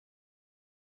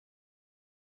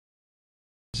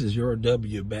This is your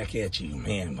W back at you,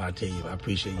 man. I tell you, I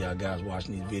appreciate y'all guys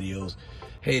watching these videos.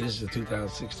 Hey, this is a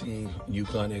 2016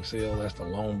 Yukon XL. That's the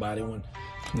long body one.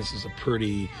 This is a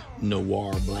pretty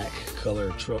noir black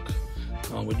color truck.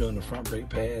 We're doing the front brake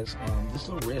pads. This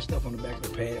little red stuff on the back of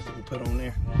the pads that we put on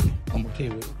there. I'm gonna tell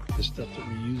you what the stuff that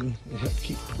we're using. It helps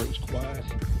keep the brakes quiet.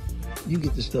 You can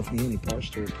get this stuff in any parts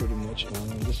store pretty much.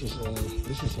 This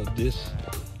is a disc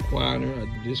quieter,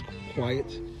 a disc quiet.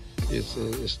 It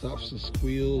stops the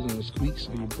squeals and the squeaks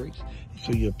on your brakes.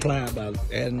 So you apply by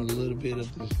adding a little bit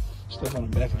of this stuff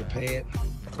on the back of the pad.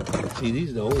 See, these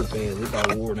are the old pads. They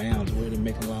about wore down to where they're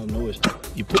making a lot of noise.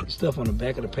 You put the stuff on the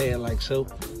back of the pad like so.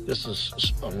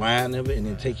 Just a line of it, and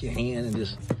then take your hand and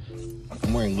just.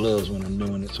 I'm wearing gloves when I'm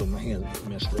doing it, so my hands get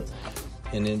messed up.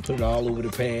 And then put it all over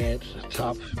the pad,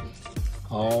 top,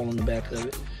 all on the back of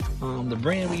it. The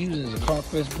brand we're using is a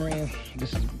CarQuest brand.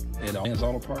 This is at Advanced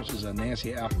Auto Parts. Is a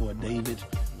Nancy Apple, a David,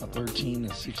 a 13,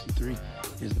 and 63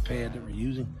 is the pad that we're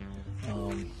using.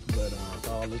 I'll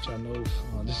let y'all know,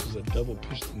 this is a double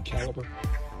piston caliper.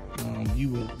 You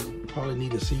would probably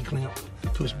need a C-clamp to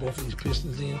push both of these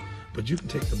pistons in, but you can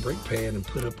take the brake pad and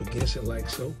put up against it like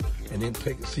so, and then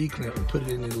take the C-clamp and put it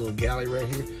in a little galley right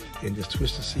here, and just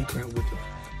twist the C-clamp with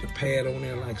the pad on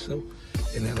there like so,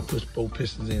 and that'll push both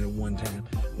pistons in at one time.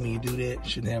 When you do that, you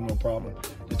shouldn't have no problem.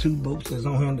 The two bolts that's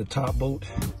on here, the top bolt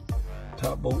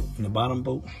and the bottom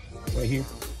bolt right here,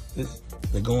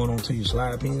 they're going onto your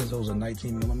slide pins. Those are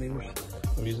 19 millimeters.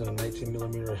 I'm using a 19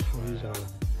 millimeter.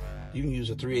 You can use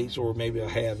a 3/8 or maybe a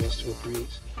 1/2 inch to a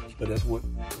 3/8, but that's what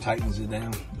tightens it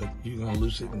down. But you're gonna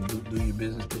loose it and do your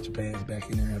business. Put your pads back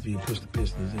in there after you push the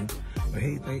pistons in. But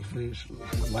hey, thanks for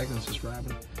liking and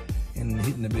subscribing and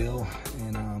hitting the bell.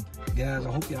 And guys,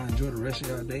 I hope y'all enjoy the rest of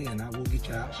y'all day, and I will get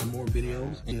you out some more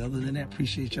videos. And other than that,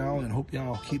 appreciate y'all and hope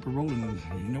y'all keep it rolling.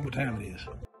 You know what time it is.